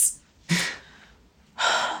rejections?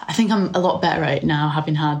 I think I'm a lot better at it now,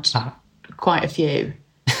 having had quite a few.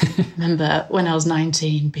 Remember when I was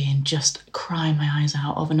 19 being just crying my eyes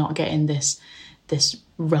out over not getting this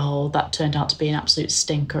role that turned out to be an absolute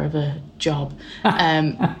stinker of a job.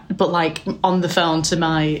 But like on the phone to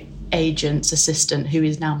my agent's assistant, who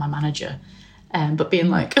is now my manager, but being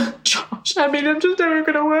like, oh, Josh, I mean, I'm just never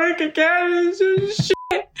going to work again. It's just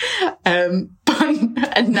shit. And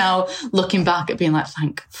now looking back at being like,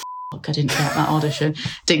 thank fuck I didn't get that audition,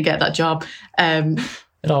 didn't get that job.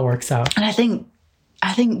 It all works out. And I think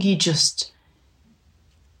I think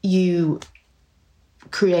you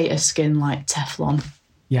create a skin like Teflon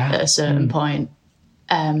at a certain point.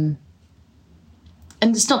 And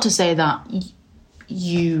it's not to say that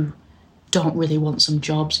you don't really want some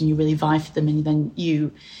jobs and you really vie for them, and then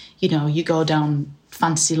you go down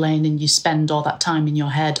fantasy lane and you spend all that time in your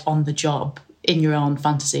head on the job in your own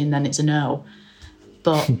fantasy, and then it's a no.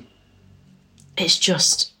 But it's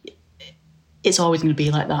always going to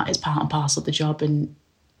be like that. It's part and parcel of the job, and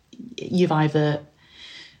you've either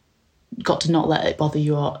got to not let it bother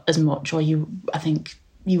you as much, or I think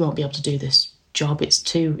you won't be able to do this job. It's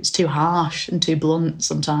too harsh and too blunt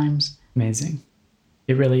sometimes. Amazing.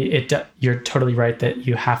 You're totally right that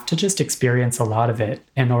you have to just experience a lot of it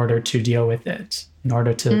in order to deal with it, in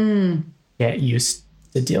order to get used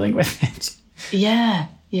to dealing with it. Yeah.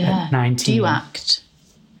 At 19. Do you act?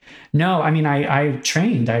 No, I mean, I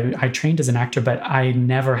trained as an actor, but I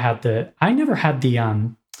never had the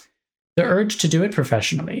urge to do it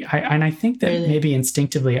professionally. I think that maybe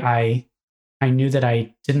instinctively I knew that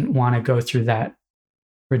I didn't want to go through that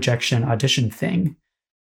rejection audition thing.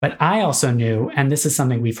 But I also knew, and this is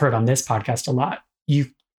something we've heard on this podcast a lot, you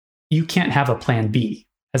can't have a plan B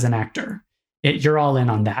as an actor. You're all in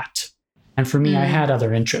on that. And for me, I had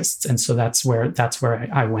other interests. And so that's where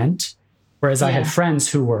I went. Whereas I had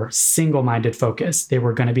friends who were single-minded focused. They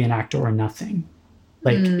were going to be an actor or nothing.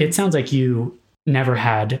 Like, it sounds like you never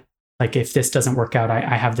had, like, if this doesn't work out,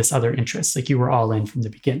 I have this other interest. Like, you were all in from the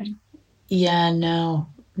beginning. Yeah, no.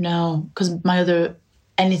 Because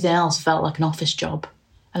anything else felt like an office job.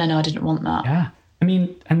 And I know I didn't want that. Yeah. I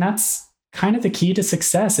mean, and that's kind of the key to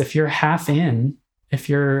success. If you're half in, if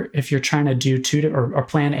you're trying to do or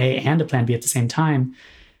plan A and a plan B at the same time,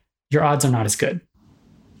 your odds are not as good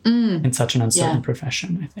in such an uncertain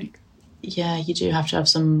profession, I think. Yeah, you do have to have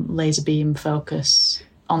some laser beam focus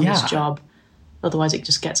on this job. Otherwise it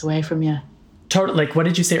just gets away from you. Totally. Like, what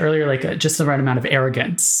did you say earlier? Like, just the right amount of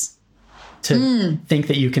arrogance to think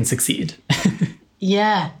that you can succeed.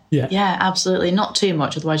 Yeah, absolutely. Not too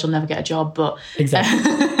much, otherwise you'll never get a job. But exactly,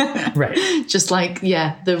 right. Just like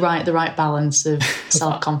the right balance of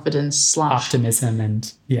self-confidence / optimism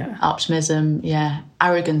and optimism. Yeah,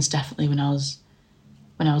 arrogance definitely when I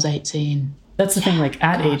was 18. That's the thing. Like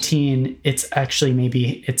at 18, it's actually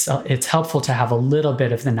maybe it's helpful to have a little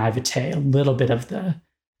bit of the naivete, a little bit of the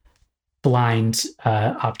blind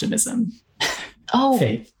optimism. Oh,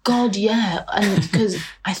 faith. God, yeah. And because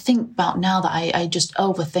I think about now that I just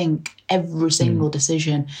overthink every single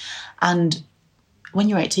decision. And when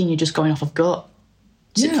you're 18, you're just going off of gut.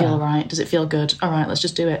 Does it feel right? Does it feel good? All right, let's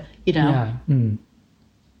just do it, Yeah.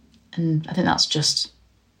 And I think that's just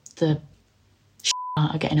the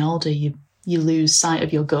of getting older. You lose sight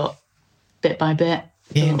of your gut bit by bit.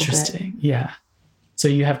 Interesting. Yeah. So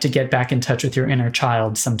you have to get back in touch with your inner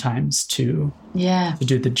child sometimes to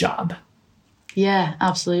do the job. Yeah,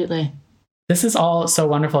 absolutely. This is all so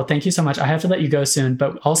wonderful. Thank you so much. I have to let you go soon,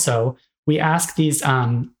 but also we ask these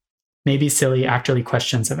maybe silly actorly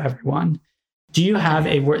questions of everyone. Do you have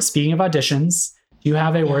speaking of auditions, do you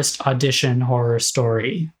have a worst audition horror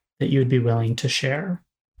story that you would be willing to share?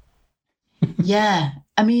 Yeah.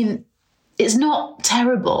 I mean, it's not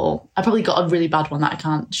terrible. I probably got a really bad one that I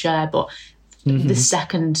can't share, but the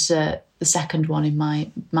second one in my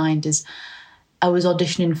mind is I was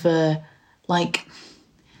auditioning for like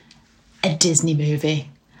a Disney movie,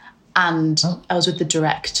 and I was with the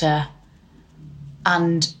director,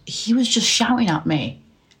 and he was just shouting at me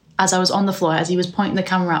as I was on the floor, as he was pointing the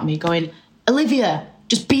camera at me going, "Olivia,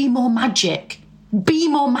 just be more magic, be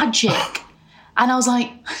more magic." And I was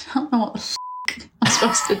like, I don't know what the I'm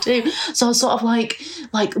supposed to do. So I was sort of like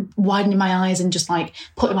widening my eyes and just like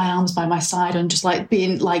putting my arms by my side and just like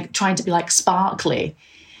being like trying to be like sparkly.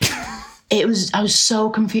 I was so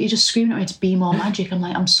confused, just screaming at me to be more magic. I'm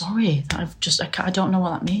like, I'm sorry. I don't know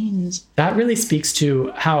what that means. That really speaks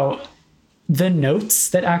to how the notes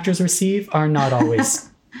that actors receive are not always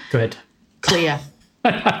good. Clear.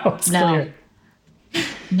 No. Clear.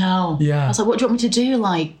 No. Yeah. I was like, what do you want me to do?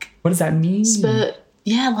 Like, what does that mean?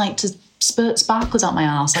 Like to spurt sparklers out my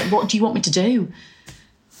ass. Like, what do you want me to do?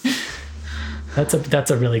 That's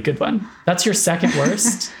a really good one. That's your second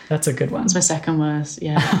worst? That's a good one. That's my second worst,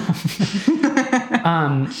 yeah.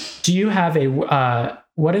 Do you have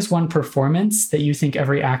what is one performance that you think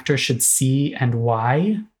every actor should see and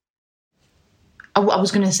why? I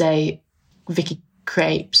was going to say Vicky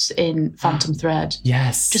Krieps in Phantom Thread.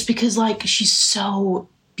 Yes. Just because, like, she's so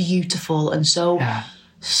beautiful and so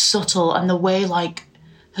subtle, and the way, like,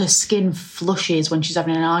 her skin flushes when she's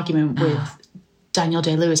having an argument with Daniel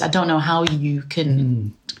Day-Lewis. I don't know how you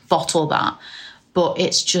can bottle that, but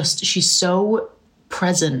it's just, she's so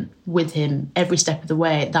present with him every step of the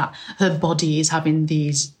way, that her body is having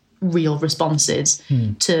these real responses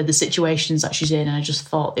to the situations that she's in. And I just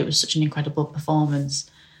thought it was such an incredible performance.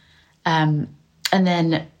 And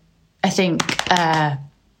then I think I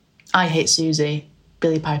Hate Susie,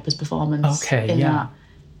 Billie Piper's performance in that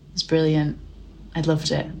was brilliant. I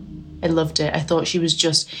loved it. I thought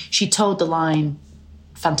she told the line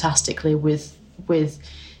fantastically with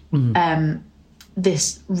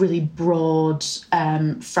this really broad,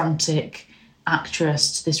 frantic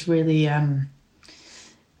actress, this really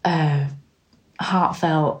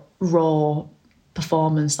heartfelt, raw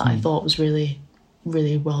performance that I thought was really,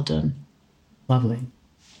 really well done. Lovely.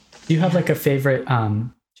 Do you have like a favorite,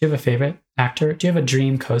 do you have a favorite actor? Do you have a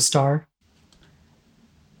dream co-star?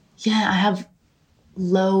 Yeah, I have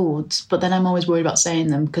loads, but then I'm always worried about saying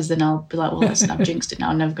them because then I'll be like, well, listen, I've jinxed it now.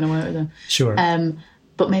 I'm never going to work with them. Sure.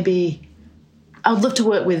 But maybe I would love to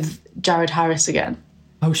work with Jared Harris again.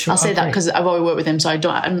 Oh, sure. I'll say that because I've already worked with him, so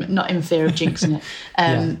I'm not in fear of jinxing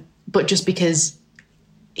it. But just because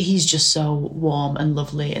he's just so warm and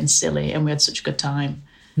lovely and silly, and we had such a good time.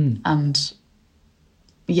 And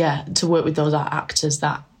yeah, to work with those actors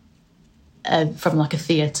that from like a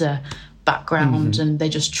theatre background, and they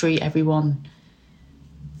just treat everyone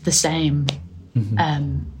the same,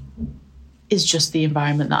 is just the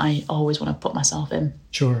environment that I always want to put myself in.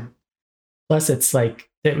 Sure. Plus, it's like,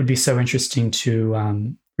 it would be so interesting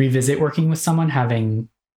to revisit working with someone having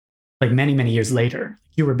like many, many years later.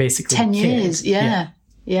 You were basically 10 years.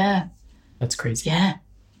 Yeah. That's crazy. Yeah.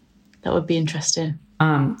 That would be interesting.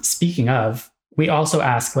 Speaking of, we also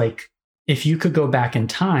ask, like, if you could go back in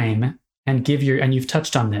time and give and you've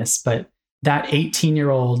touched on this, but that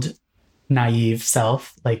 18-year-old naive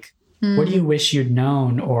self, like, what do you wish you'd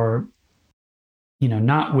known? Or, you know,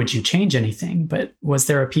 not would you change anything, but was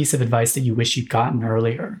there a piece of advice that you wish you'd gotten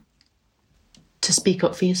earlier? To speak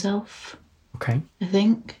up for yourself. Okay. I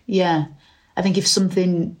think. Yeah. I think if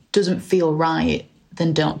something doesn't feel right,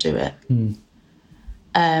 then don't do it.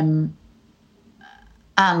 And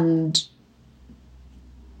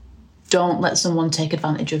don't let someone take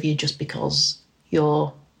advantage of you just because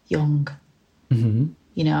you're young. You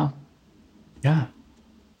know? Yeah.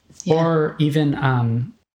 Or even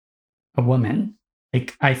a woman.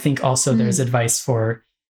 Like, I think also there's advice for,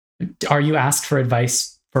 are you asked for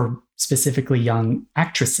advice for specifically young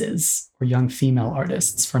actresses or young female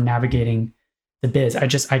artists for navigating the biz?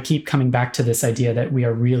 I keep coming back to this idea that we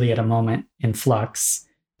are really at a moment in flux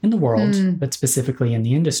in the world, but specifically in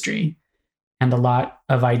the industry. And a lot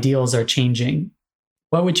of ideals are changing.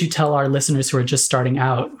 What would you tell our listeners who are just starting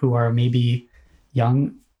out, who are maybe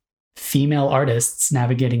young female artists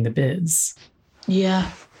navigating the biz? Yeah.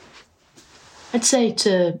 I'd say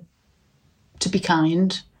to be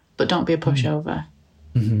kind, but don't be a pushover.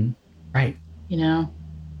 Right. You know?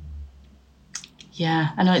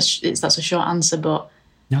 Yeah. I know that's a short answer, but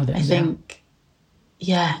I think,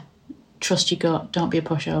 trust your gut. Don't be a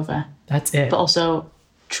pushover. That's it. But also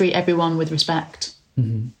treat everyone with respect.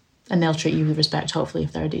 And they'll treat you with respect, hopefully,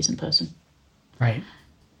 if they're a decent person. Right.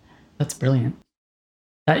 That's brilliant.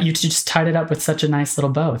 You just tied it up with such a nice little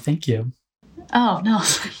bow. Thank you. Oh, no.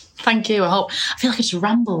 Thank you. I feel like I just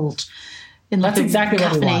rambled in like a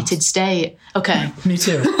caffeinated state. Okay. Me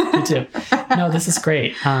too. No, this is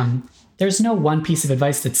great. There's no one piece of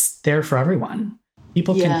advice that's there for everyone.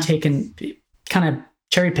 People can take and kind of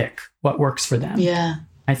cherry pick what works for them. Yeah.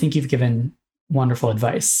 I think you've given wonderful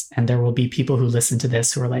advice, and there will be people who listen to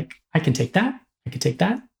this who are like, I can take that.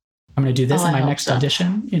 I'm going to do this in my next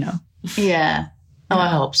audition, you know? Yeah. Oh, I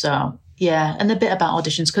hope so. Yeah. And the bit about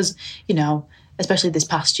auditions, because, you know, especially this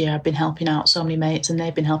past year, I've been helping out so many mates and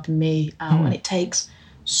they've been helping me out. And it takes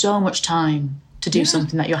so much time to do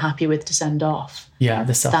something that you're happy with to send off. Yeah,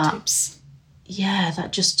 the self-tapes.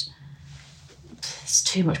 That just, it's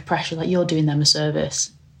too much pressure. Like, you're doing them a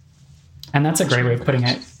service. And that's a great way of putting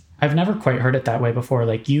it. I've never quite heard it that way before.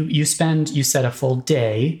 Like, you set a full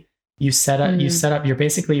day, you set up, you're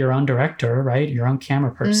basically your own director, right? Your own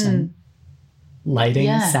camera person. Lighting,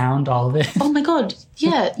 sound, all of it. Oh my God.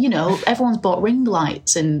 Yeah. You know, everyone's bought ring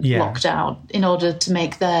lights in lockdown in order to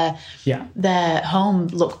make their home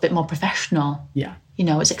look a bit more professional. Yeah. You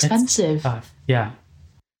know, it's expensive. Yeah.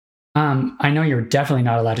 I know you're definitely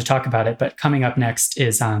not allowed to talk about it, but coming up next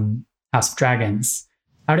is House of Dragons.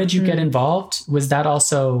 How did you get involved? Was that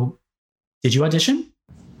also, did you audition?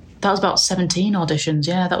 That was about 17 auditions.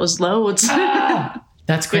 Yeah, that was loads.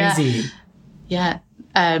 That's crazy. Yeah.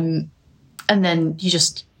 And then you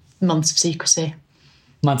just, months of secrecy.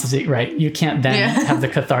 Right. You can't then have the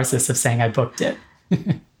catharsis of saying I booked it.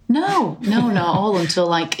 No, not at all, until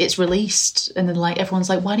like it's released, and then like everyone's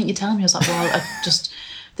like, "Why didn't you tell me?" I was like, "Well,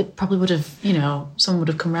 they probably would have, someone would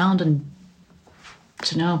have come round and, I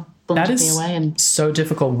don't know, bumped me away." And so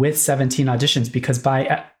difficult with 17 auditions, because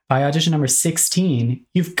by audition number 16,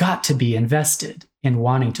 you've got to be invested in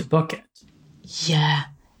wanting to book it. Yeah.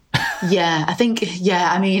 Yeah, I think,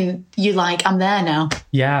 I mean, you like, I'm there now.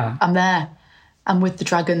 Yeah. I'm there. I'm with the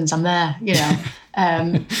dragons. I'm there,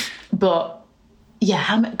 But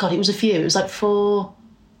yeah, God, it was a few. It was like four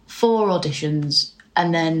auditions,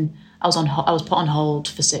 and then I was put on hold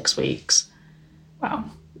for 6 weeks. Wow.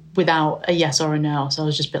 Without a yes or a no. So I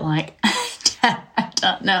was just a bit like, I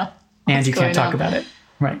don't know. And you can't talk about it.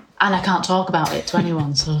 Right. And I can't talk about it to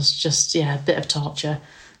anyone. So it's just, a bit of torture.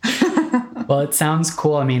 Well, it sounds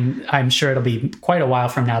cool. I mean, I'm sure it'll be quite a while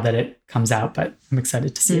from now that it comes out, but I'm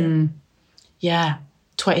excited to see it. Yeah.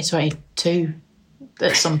 2022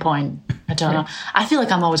 at some point. I don't know. I feel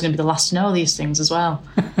like I'm always going to be the last to know these things as well.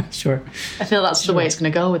 Sure. I feel that's the way it's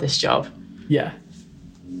going to go with this job. Yeah.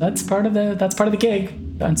 That's part of the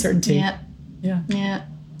gig, the uncertainty. Yeah. Yeah. Yeah.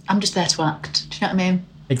 I'm just there to act. Do you know what I mean?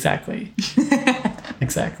 Exactly.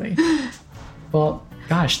 Exactly. Well,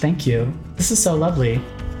 gosh, thank you. This is so lovely.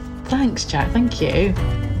 Thanks, Jack. Thank you.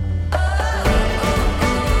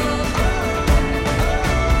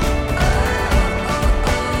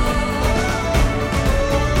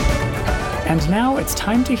 And now it's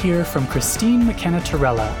time to hear from Christine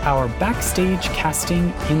McKenna-Torella, our backstage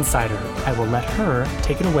casting insider. I will let her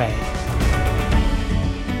take it away.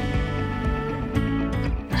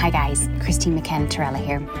 Hi guys, Christine McKenna-Torella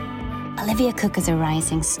here. Olivia Cooke is a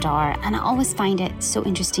rising star, and I always find it so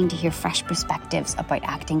interesting to hear fresh perspectives about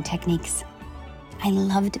acting techniques. I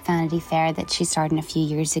loved Vanity Fair that she starred in a few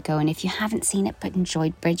years ago, and if you haven't seen it but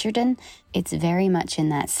enjoyed Bridgerton, it's very much in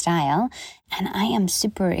that style, and I am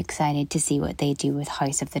super excited to see what they do with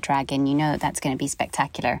House of the Dragon. You know that's going to be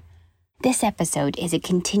spectacular. This episode is a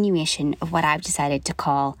continuation of what I've decided to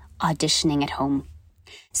call auditioning at home.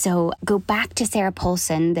 So go back to Sarah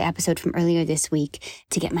Paulson, the episode from earlier this week,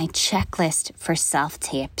 to get my checklist for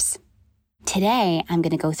self-tapes. Today, I'm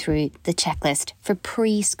going to go through the checklist for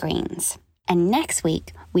pre-screens. And next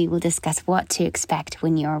week, we will discuss what to expect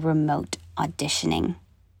when you're remote auditioning.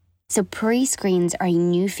 So pre-screens are a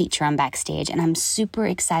new feature on Backstage, and I'm super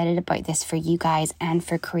excited about this for you guys and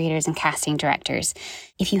for creators and casting directors.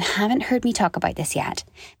 If you haven't heard me talk about this yet,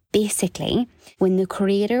 basically, when the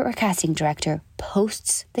creator or casting director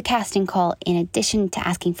posts the casting call, in addition to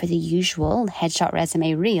asking for the usual headshot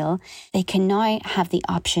resume reel, they can now have the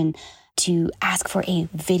option to ask for a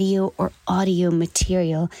video or audio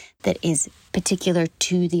material that is particular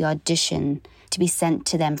to the audition to be sent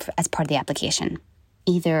to them as part of the application.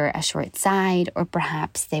 Either a short side, or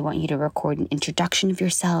perhaps they want you to record an introduction of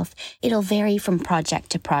yourself. It'll vary from project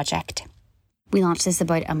to project. We launched this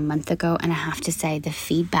about a month ago, and I have to say the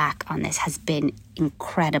feedback on this has been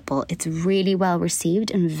incredible. It's really well received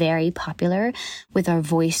and very popular with our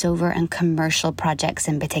voiceover and commercial projects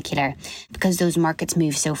in particular, because those markets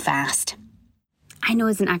move so fast. I know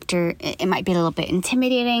as an actor, it might be a little bit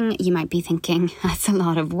intimidating. You might be thinking that's a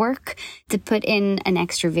lot of work to put in an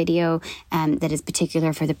extra video that is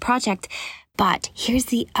particular for the project. But here's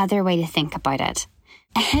the other way to think about it.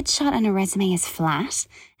 A headshot and a resume is flat,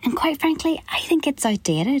 and quite frankly, I think it's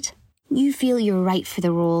outdated. You feel you're right for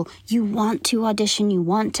the role, you want to audition, you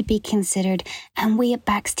want to be considered, and we at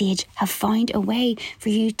Backstage have found a way for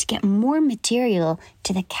you to get more material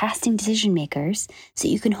to the casting decision makers so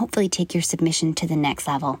you can hopefully take your submission to the next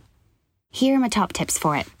level. Here are my top tips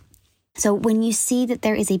for it. So when you see that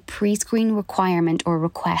there is a pre-screen requirement or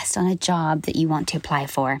request on a job that you want to apply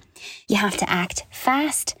for, you have to act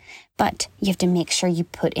fast, but you have to make sure you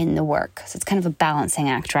put in the work. So it's kind of a balancing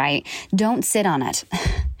act, right? Don't sit on it.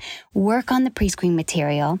 Work on the pre-screen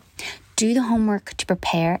material, do the homework to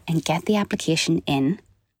prepare and get the application in.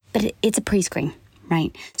 But it's a pre-screen,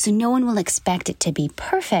 right? So no one will expect it to be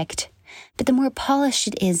perfect, but the more polished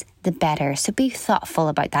it is, the better. So be thoughtful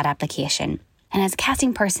about that application. And as a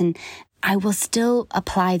casting person, I will still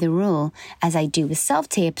apply the rule, as I do with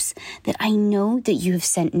self-tapes, that I know that you have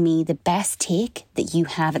sent me the best take that you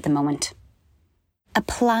have at the moment.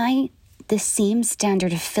 Apply the same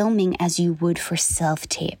standard of filming as you would for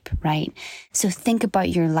self-tape, right? So think about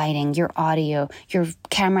your lighting, your audio, your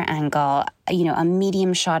camera angle, a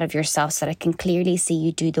medium shot of yourself so that I can clearly see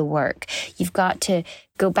you do the work. You've got to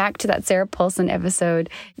go back to that Sarah Paulson episode,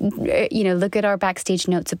 look at our Backstage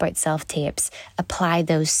notes about self-tapes, apply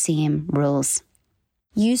those same rules.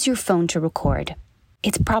 Use your phone to record.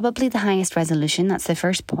 It's probably the highest resolution, that's the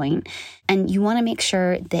first point. And you want to make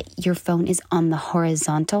sure that your phone is on the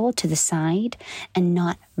horizontal to the side and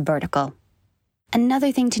not vertical.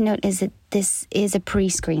 Another thing to note is that this is a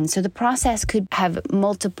pre-screen. So the process could have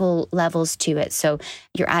multiple levels to it. So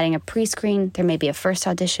you're adding a pre-screen, there may be a first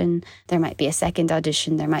audition, there might be a second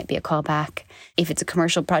audition, there might be a callback. If it's a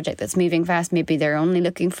commercial project that's moving fast, maybe they're only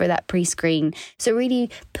looking for that pre-screen. So really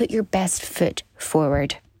put your best foot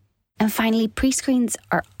forward. And finally, pre-screens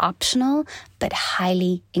are optional, but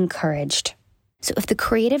highly encouraged. So if the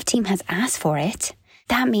creative team has asked for it,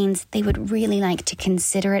 that means they would really like to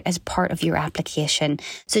consider it as part of your application.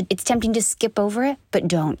 So it's tempting to skip over it, but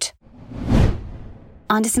don't.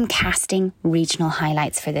 On to some casting regional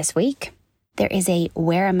highlights for this week. There is a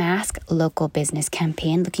Wear a Mask local business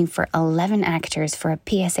campaign looking for 11 actors for a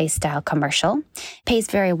PSA-style commercial. Pays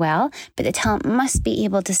very well, but the talent must be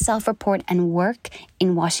able to self-report and work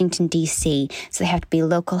in Washington, D.C. So they have to be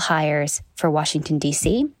local hires for Washington,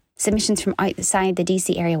 D.C. Submissions from outside the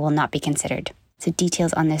D.C. area will not be considered. So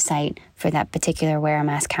details on the site for that particular Wear a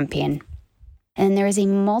Mask campaign. And there is a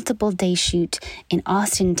multiple-day shoot in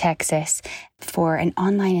Austin, Texas for an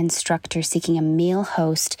online instructor seeking a male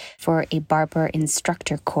host for a barber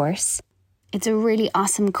instructor course. It's a really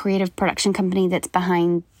awesome creative production company that's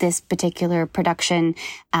behind this particular production,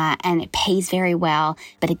 and it pays very well.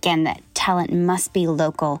 But again, that talent must be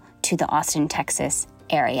local to the Austin, Texas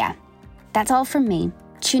area. That's all from me.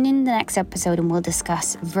 Tune in the next episode and we'll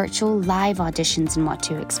discuss virtual live auditions and what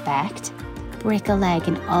to expect. Break a leg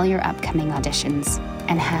in all your upcoming auditions,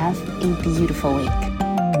 and have a beautiful week.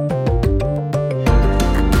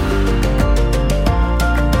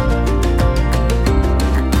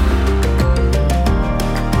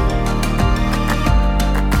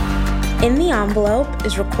 In the Envelope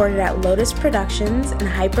is recorded at Lotus Productions and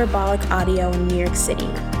Hyperbolic Audio in New York City,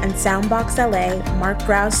 and Soundbox LA, Mark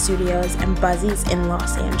Grouse Studios, and Buzzies in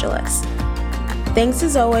Los Angeles. Thanks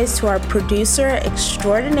as always to our producer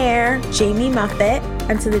extraordinaire, Jamie Muffett,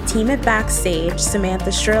 and to the team at Backstage,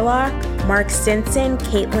 Samantha Sherlock, Mark Stinson,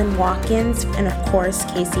 Caitlin Watkins, and of course,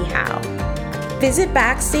 Casey Howe. Visit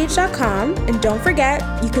Backstage.com, and don't forget,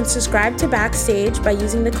 you can subscribe to Backstage by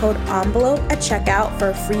using the code ENVELOPE at checkout for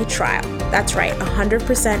a free trial. That's right,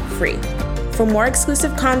 100% free. For more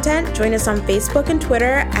exclusive content, join us on Facebook and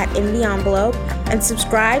Twitter at In the Envelope, and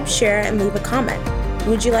subscribe, share, and leave a comment. Who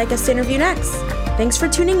would you like us to interview next? Thanks for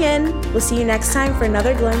tuning in. We'll see you next time for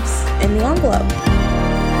another glimpse in the envelope.